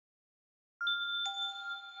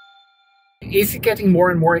is it getting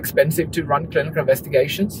more and more expensive to run clinical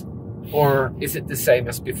investigations? Or is it the same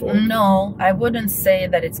as before? No, I wouldn't say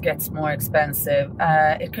that it gets more expensive.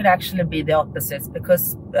 It could actually be the opposite,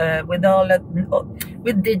 because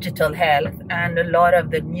with digital health and a lot of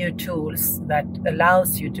the new tools that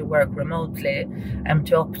allows you to work remotely and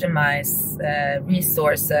to optimize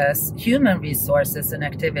resources, human resources and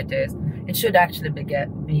activities, it should actually be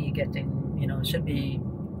getting, should be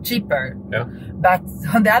cheaper. Yeah. But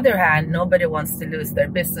on the other hand, nobody wants to lose their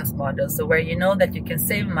business model. So where you know that you can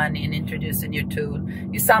save money and introduce a new tool,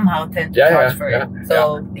 you somehow tend to charge for it.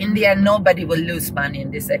 So in the end, nobody will lose money in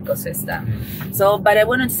this ecosystem. Mm-hmm. So, but I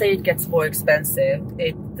wouldn't say it gets more expensive.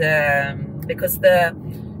 Because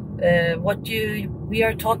we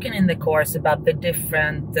are talking in the course about the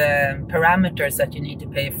different parameters that you need to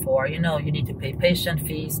pay for. You need to pay patient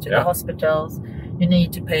fees to the hospitals. You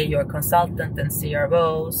need to pay your consultant and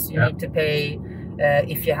CROs. You need to pay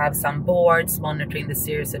if you have some boards monitoring the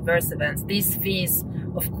serious adverse events. These fees,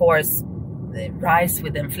 of course, rise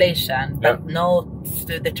with inflation, but not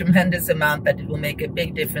to the tremendous amount that it will make a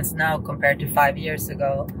big difference now compared to 5 years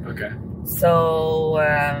ago. Okay. So,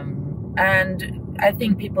 and I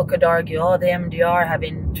think people could argue, the MDR have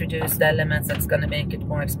introduced elements that's going to make it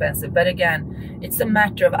more expensive. But again, it's a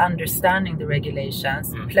matter of understanding the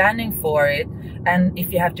regulations, planning for it. And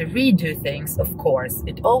if you have to redo things, of course,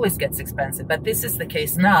 it always gets expensive. But this is the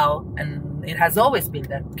case now, and it has always been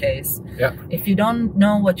that case. Yeah. If you don't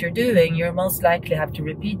know what you're doing, you're most likely have to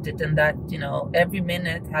repeat it, and that, every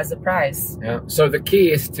minute has a price. Yeah. So the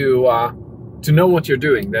key is to know what you're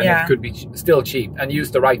doing, then it could be still cheap, and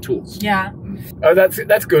use the right tools. Yeah. Oh,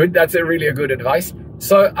 that's good. That's really a good advice.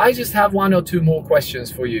 So I just have one or two more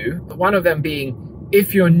questions for you. One of them being,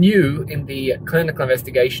 if you're new in the clinical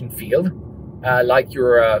investigation field, like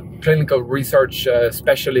you're a clinical research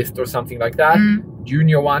specialist or something like that,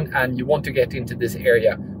 junior one, and you want to get into this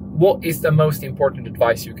area, what is the most important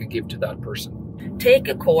advice you can give to that person? Take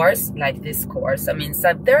a course like this course. I mean,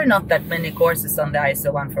 so there are not that many courses on the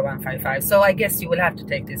ISO 14155, so I guess you will have to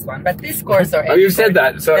take this one. But this course or you said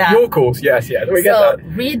that. So your course, yes, we get that.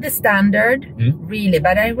 Read the standard, really.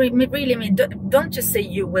 But I really mean, don't just say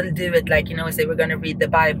you will do it like, say we're going to read the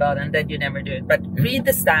Bible and then you never do it. But read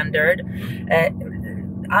the standard,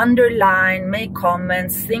 underline, make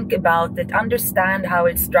comments, think about it, understand how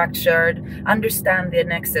it's structured, understand the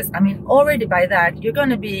annexes. I mean, already by that, you're going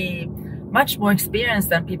to be much more experienced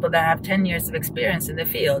than people that have 10 years of experience in the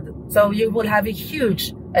field. So you will have a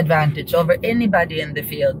huge advantage over anybody in the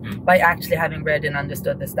field by actually having read and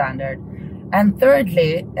understood the standard. And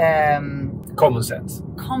thirdly, common sense.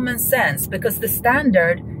 Common sense, because the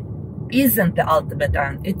standard isn't the ultimate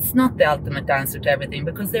answer. It's not the ultimate answer to everything,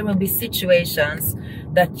 because there will be situations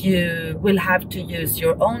that you will have to use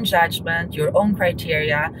your own judgment, your own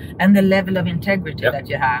criteria, and the level of integrity that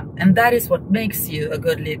you have. And that is what makes you a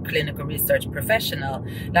good clinical research professional.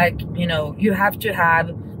 Like, you have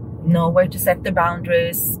to know where to set the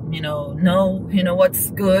boundaries, know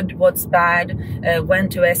what's good, what's bad, when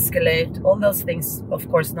to escalate. All those things, of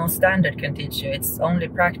course, no standard can teach you. It's only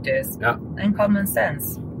practice and common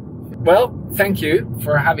sense. Well, thank you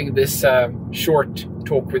for having this short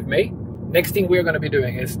talk with me. Next thing we're going to be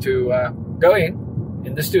doing is to go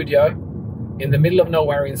in the studio in the middle of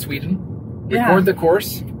nowhere in Sweden, record the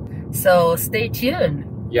course. So stay tuned.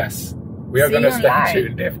 Yes, we are going to stay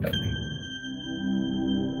tuned, definitely.